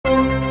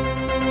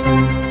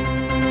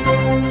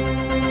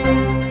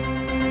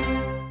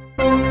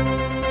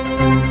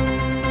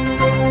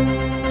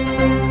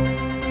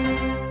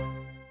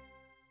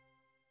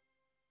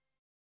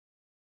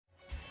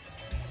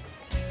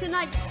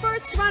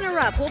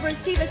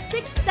receive a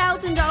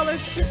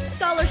 $6,000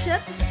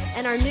 scholarship,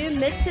 and our new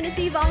Miss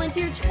Tennessee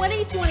Volunteer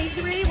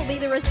 2023 will be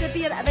the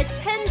recipient of a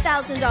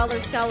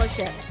 $10,000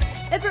 scholarship.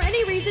 If for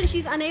any reason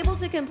she's unable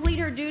to complete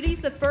her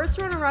duties, the first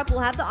runner-up will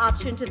have the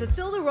option to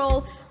fulfill the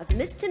role of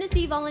Miss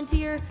Tennessee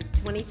Volunteer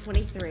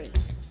 2023.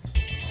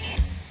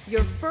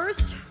 Your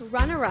first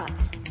runner-up,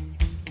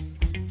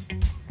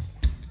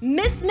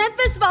 Miss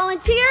Memphis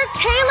Volunteer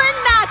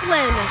Kaylin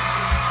Macklin.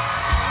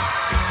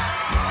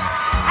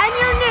 And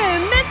your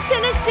new Miss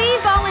Tennessee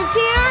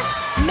Volunteer,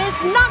 Miss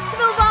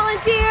Knoxville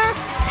Volunteer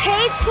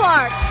Paige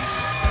Clark.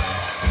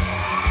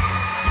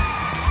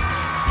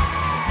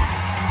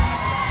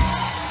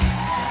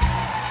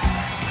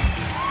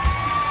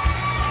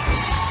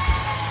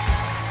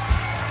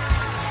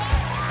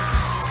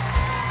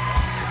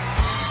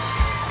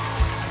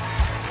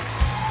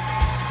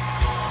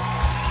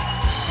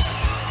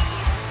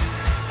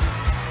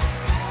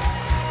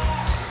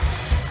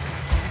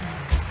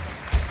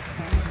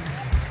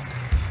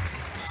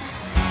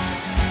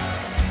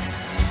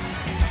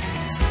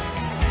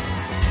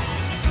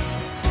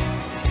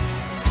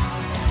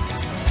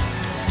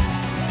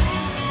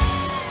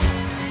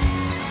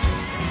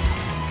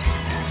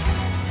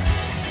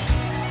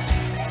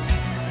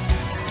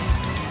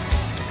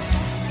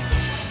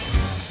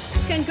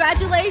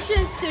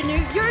 Congratulations to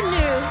your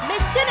new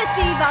Miss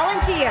Tennessee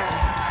Volunteer.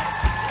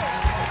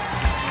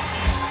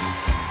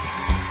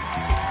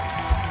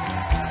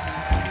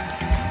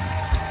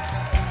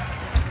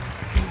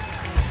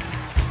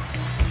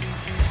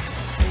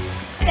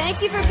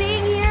 Thank you for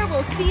being here.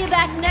 We'll see you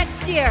back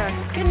next year.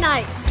 Good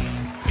night.